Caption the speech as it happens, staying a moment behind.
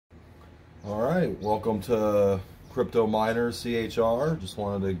Alright, welcome to Crypto Miner CHR. Just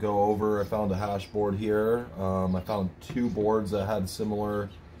wanted to go over, I found a hashboard here. I found two boards that had similar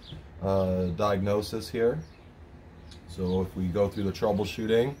diagnosis here. So if we go through the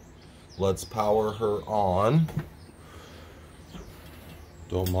troubleshooting, let's power her on.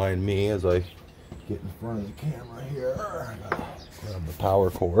 Don't mind me as I get in front of the camera here. I gotta grab the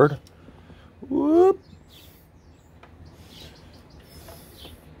power cord. Whoop.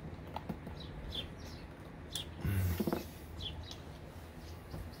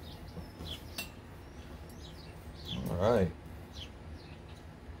 All right.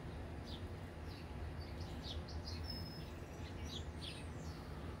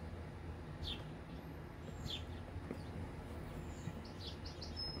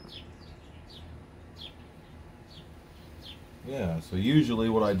 Yeah, so usually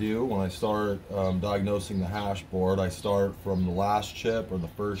what I do when I start diagnosing the hashboard, I start from the last chip or the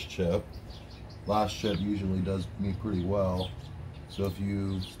first chip. Last chip usually does me pretty well. So if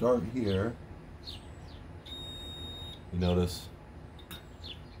you start here, you notice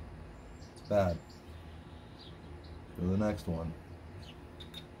it's bad. Go to the next one.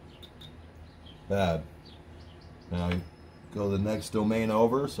 Bad. Now you go to the next domain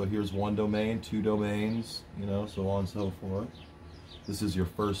over. So here's one domain, two domains, you know, so on and so forth. This is your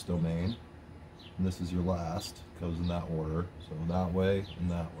first domain, and this is your last. Goes in that order. So that way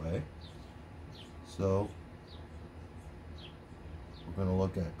and that way. So we're going to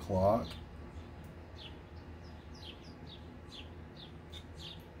look at clock.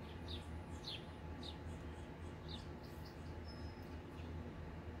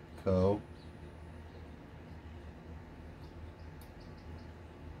 Co.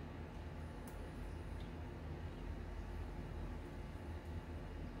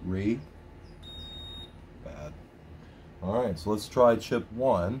 Re. Bad. Alright, so let's try chip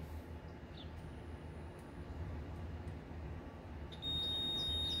 1.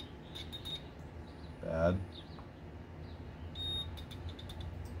 Bad.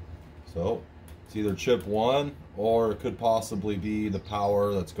 So it's either chip 1 or it could possibly be the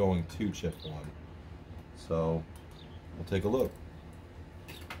power that's going to chip 1. So we'll take a look.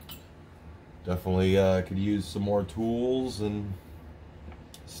 Definitely could use some more tools and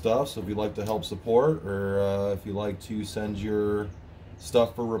stuff, so if you'd like to help support, or if you'd like to send your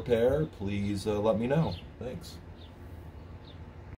stuff for repair, please let me know. Thanks.